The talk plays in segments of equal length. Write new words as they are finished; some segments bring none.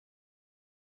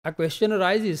A question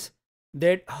arises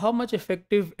that how much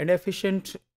effective and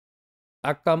efficient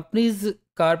a company's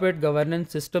corporate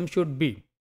governance system should be.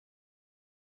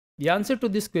 The answer to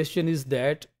this question is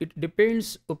that it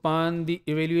depends upon the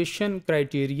evaluation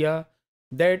criteria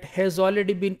that has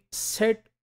already been set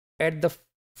at the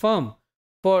firm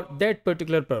for that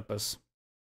particular purpose.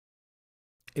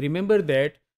 Remember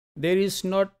that there is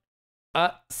not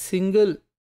a single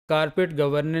corporate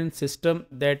governance system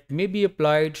that may be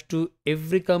applied to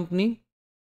every company,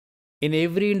 in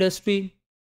every industry,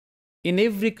 in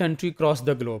every country across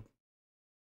the globe.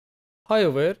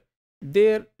 However,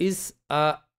 there is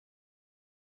a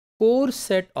core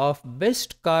set of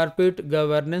best corporate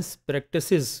governance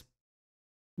practices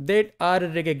that are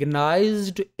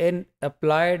recognized and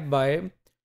applied by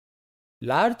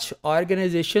large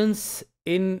organizations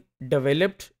in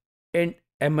developed and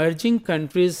emerging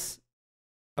countries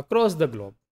across the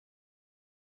globe.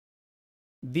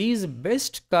 These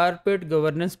best corporate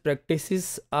governance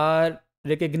practices are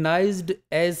recognized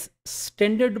as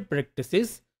standard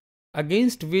practices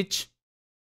against which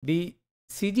the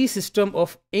CG system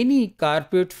of any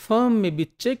corporate firm may be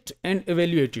checked and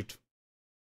evaluated.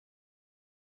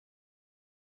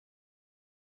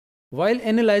 While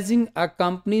analyzing a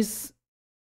company's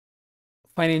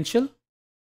financial,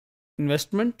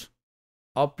 investment,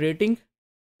 operating,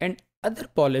 and other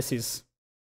policies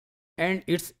and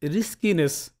its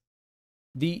riskiness,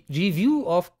 the review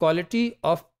of quality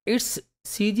of its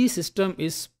CG system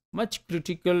is much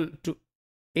critical to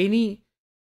any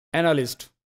analyst.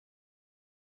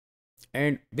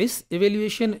 And this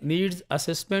evaluation needs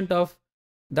assessment of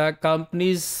the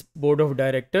company's board of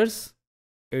directors,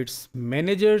 its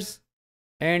managers,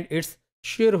 and its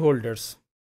shareholders.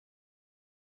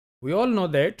 We all know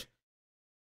that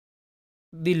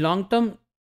the long term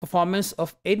performance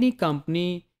of any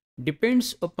company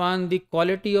depends upon the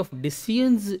quality of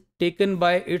decisions taken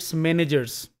by its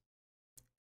managers.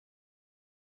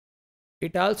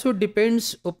 It also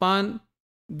depends upon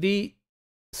the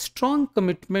strong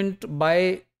commitment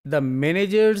by the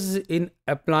managers in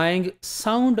applying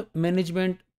sound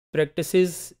management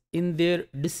practices in their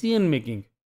decision making.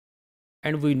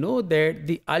 And we know that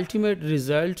the ultimate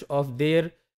result of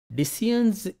their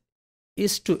decisions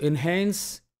is to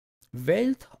enhance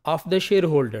wealth of the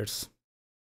shareholders.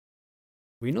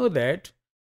 We know that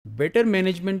better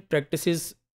management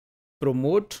practices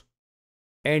promote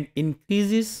and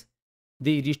increases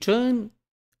the return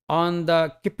on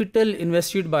the capital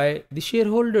invested by the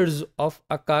shareholders of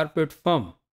a corporate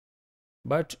firm.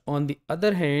 But on the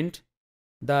other hand,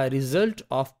 the result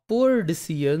of poor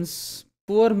decisions,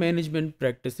 poor management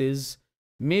practices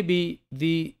may be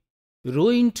the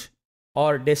ruined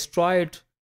or destroyed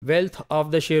wealth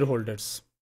of the shareholders.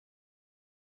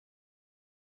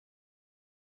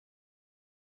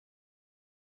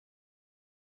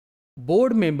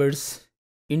 Board members,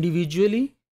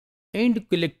 individually and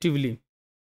collectively,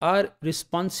 are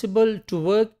responsible to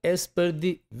work as per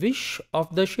the wish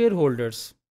of the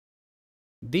shareholders.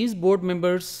 These board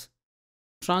members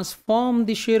transform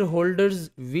the shareholders'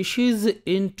 wishes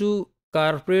into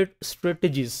corporate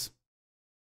strategies,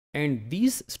 and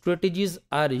these strategies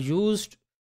are used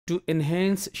to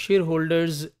enhance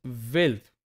shareholders'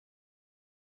 wealth,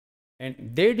 and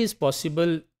that is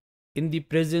possible in the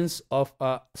presence of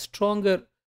a stronger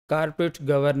corporate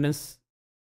governance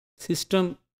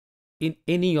system in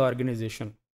any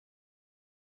organization.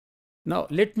 Now,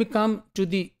 let me come to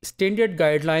the standard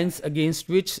guidelines against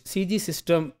which CG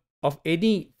system of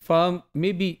any firm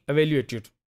may be evaluated.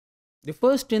 The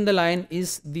first in the line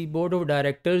is the board of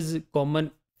directors'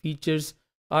 common features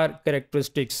or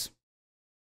characteristics.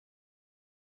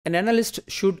 An analyst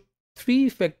should three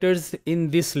factors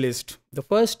in this list. The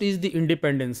first is the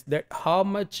independence, that how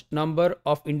much number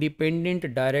of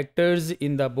independent directors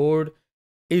in the board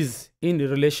is in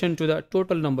relation to the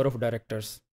total number of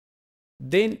directors.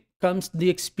 Then comes the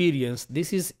experience.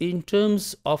 This is in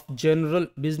terms of general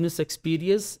business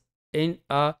experience and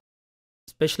a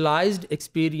specialized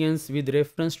experience with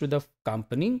reference to the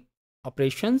company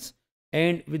operations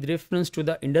and with reference to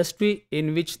the industry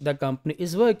in which the company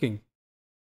is working.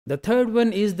 The third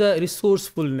one is the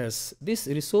resourcefulness. This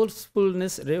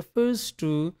resourcefulness refers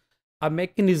to a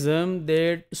mechanism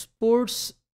that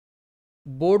supports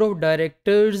board of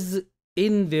directors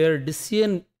in their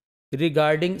decision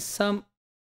regarding some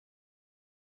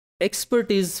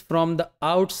expertise from the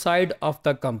outside of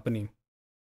the company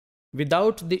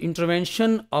without the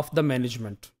intervention of the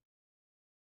management.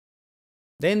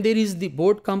 Then there is the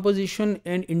board composition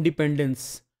and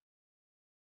independence.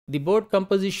 The board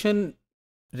composition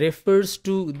refers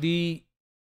to the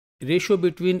ratio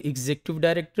between executive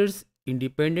directors,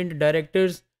 independent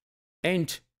directors,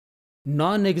 and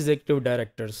non-executive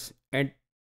directors. And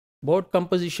board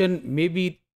composition may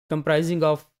be comprising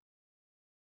of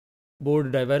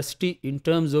board diversity in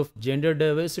terms of gender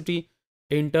diversity,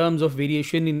 in terms of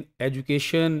variation in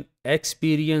education,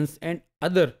 experience, and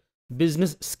other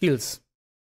business skills.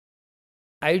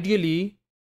 Ideally,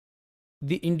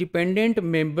 the independent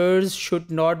members should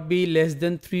not be less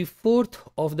than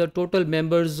 3/4 of the total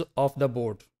members of the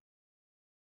board.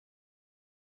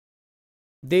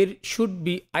 There should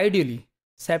be ideally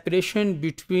separation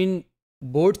between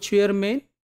board chairman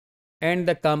and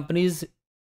the company's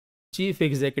chief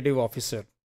executive officer.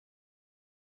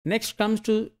 Next comes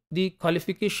to the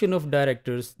qualification of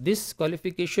directors. This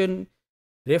qualification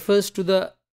refers to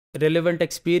the relevant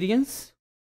experience,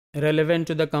 relevant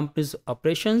to the company's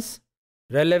operations,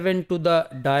 relevant to the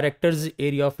director's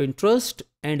area of interest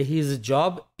and his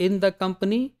job in the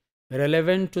company,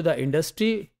 relevant to the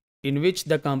industry in which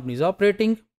the company is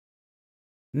operating.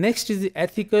 Next is the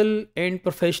ethical and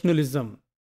professionalism.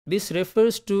 This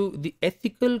refers to the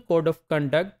ethical code of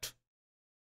conduct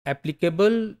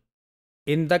applicable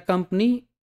in the company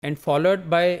and followed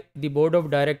by the board of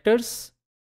directors,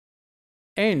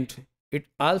 and it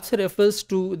also refers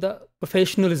to the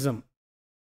professionalism,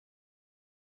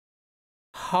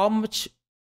 how much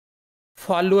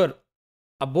follower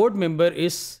a board member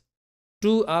is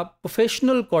to a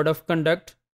professional code of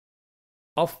conduct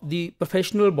of the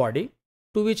professional body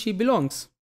to which he belongs.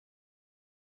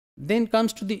 Then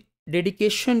comes to the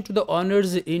dedication to the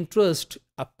owner's interest.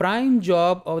 A prime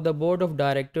job of the board of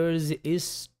directors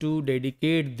is to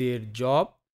dedicate their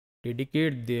job,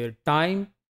 dedicate their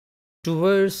time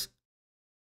towards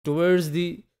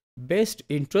the best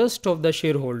interest of the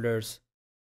shareholders.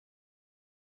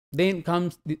 Then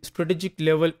comes the strategic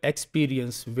level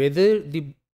experience, whether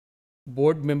the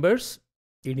board members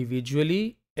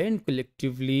individually and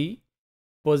collectively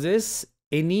possess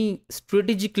any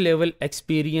strategic level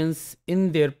experience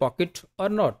in their pocket or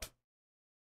not.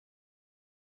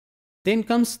 Then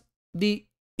comes the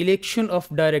election of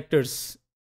directors.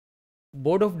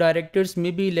 Board of directors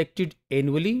may be elected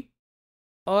annually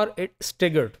or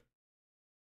staggered.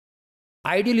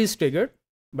 Ideally staggered,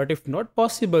 but if not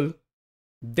possible,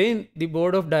 then the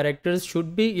board of directors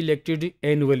should be elected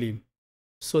annually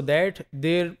so that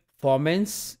their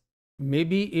performance may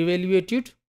be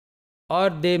evaluated, or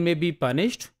they may be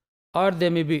punished, or they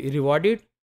may be rewarded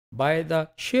by the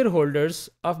shareholders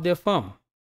of their firm.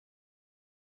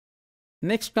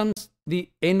 Next comes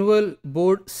the annual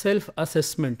board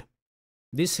self-assessment.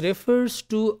 This refers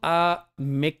to a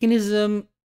mechanism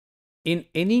in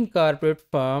any corporate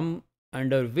firm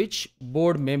under which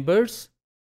board members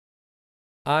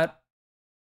are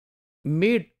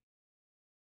made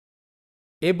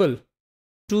able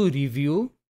to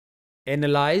review,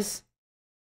 analyze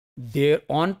their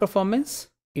own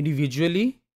performance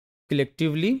individually,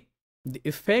 collectively, the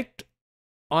effect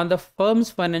on the firm's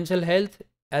financial health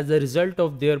as a result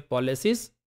of their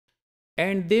policies,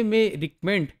 and they may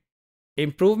recommend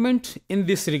improvement in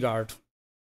this regard.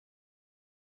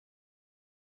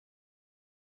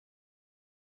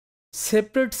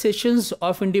 Separate sessions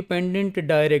of independent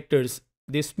directors.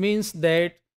 This means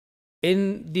that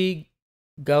in the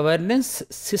governance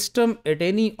system at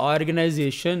any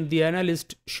organization, the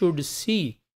analyst should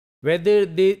see whether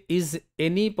there is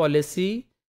any policy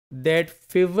that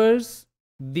favors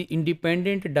the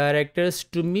independent directors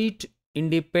to meet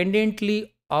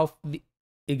independently of the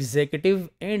executive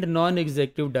and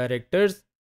non-executive directors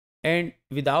and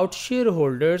without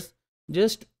shareholders,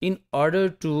 just in order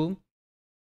to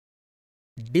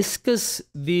discuss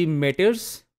the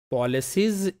matters,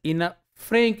 policies in a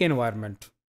frank environment.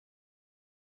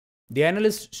 The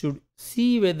analyst should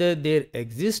see whether there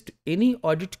exists any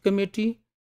audit committee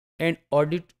and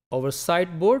audit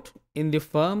oversight board in the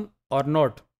firm or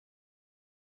not.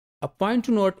 A point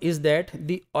to note is that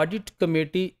the audit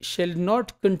committee shall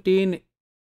not contain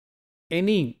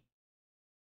any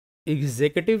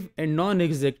executive and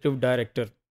non-executive director.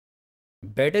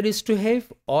 Better is to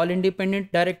have all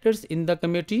independent directors in the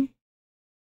committee,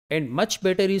 and much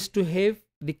better is to have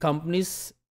the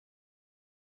company's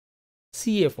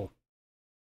CFO.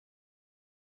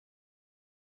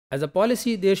 As a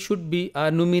policy, there should be a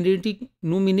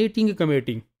nominating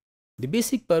committee. The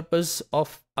basic purpose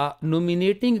of a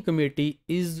nominating committee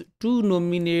is to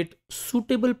nominate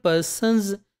suitable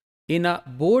persons in a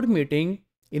board meeting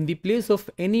in the place of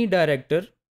any director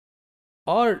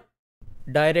or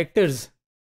directors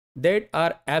that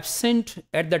are absent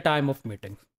at the time of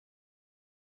meeting.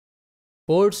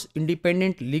 Board's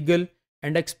independent legal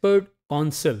and expert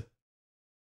counsel.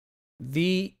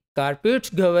 The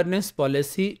corporate governance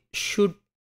policy should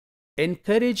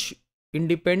encourage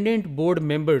independent board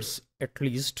members at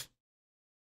least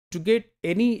to get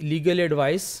any legal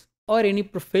advice or any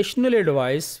professional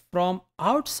advice from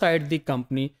outside the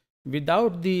company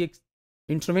without the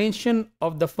intervention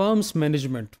of the firm's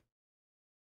management.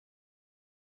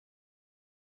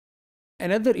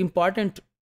 Another important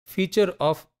feature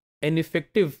of an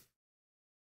effective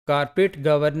corporate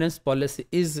governance policy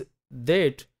is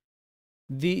that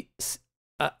the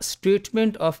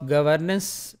statement of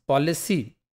governance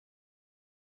policy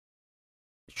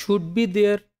should be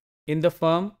there in the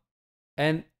firm,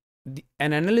 and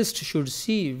an analyst should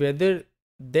see whether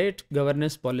that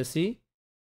governance policy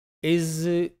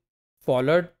is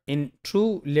followed in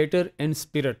true letter and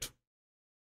spirit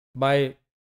by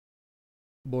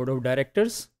board of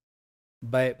directors,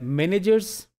 by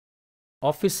managers,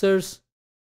 officers,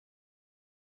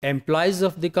 employees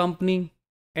of the company,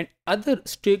 and other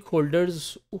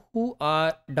stakeholders who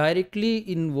are directly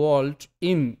involved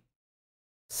in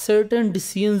certain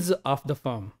decisions of the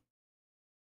firm.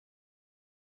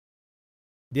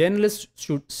 The analyst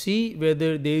should see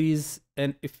whether there is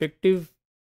an effective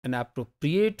and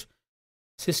appropriate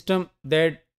system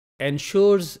that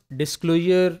ensures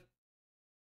disclosure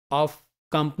of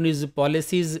company's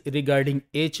policies regarding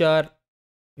HR,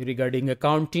 regarding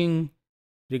accounting,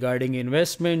 regarding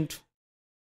investment,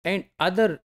 and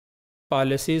other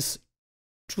policies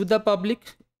to the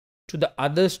public, to the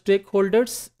other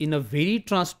stakeholders in a very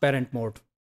transparent mode.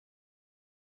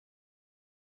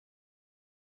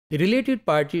 Related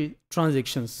party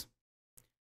transactions.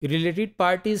 Related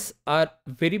parties are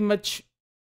very much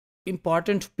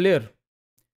important player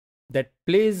that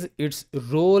plays its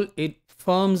role in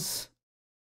firms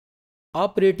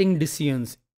operating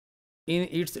decisions, in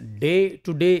its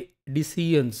day-to-day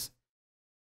decisions.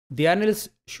 The analyst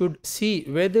should see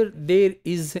whether there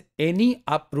is any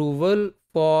approval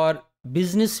for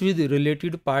business with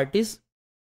related parties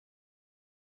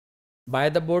by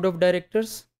the board of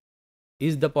directors.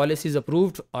 Is the policies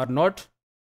approved or not?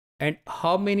 And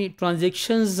how many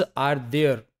transactions are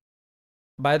there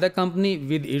by the company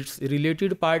with its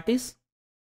related parties?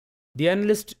 The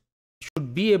analyst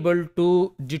should be able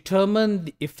to determine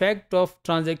the effect of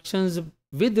transactions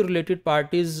with related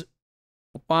parties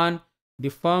upon the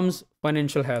firm's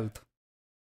financial health.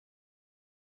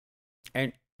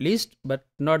 And least but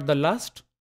not the last,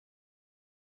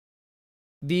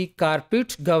 the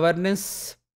corporate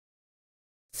governance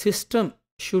system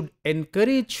should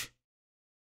encourage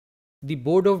the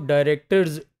board of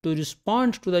directors to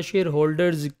respond to the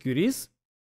shareholders' queries,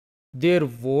 their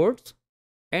votes,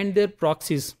 and their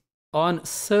proxies on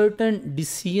certain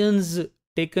decisions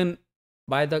taken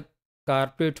by the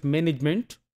corporate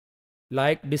management,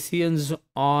 like decisions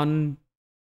on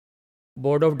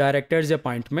board of directors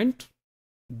appointment,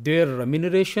 their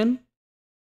remuneration,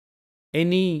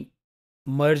 any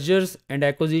mergers and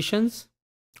acquisitions,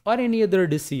 or any other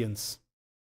decisions.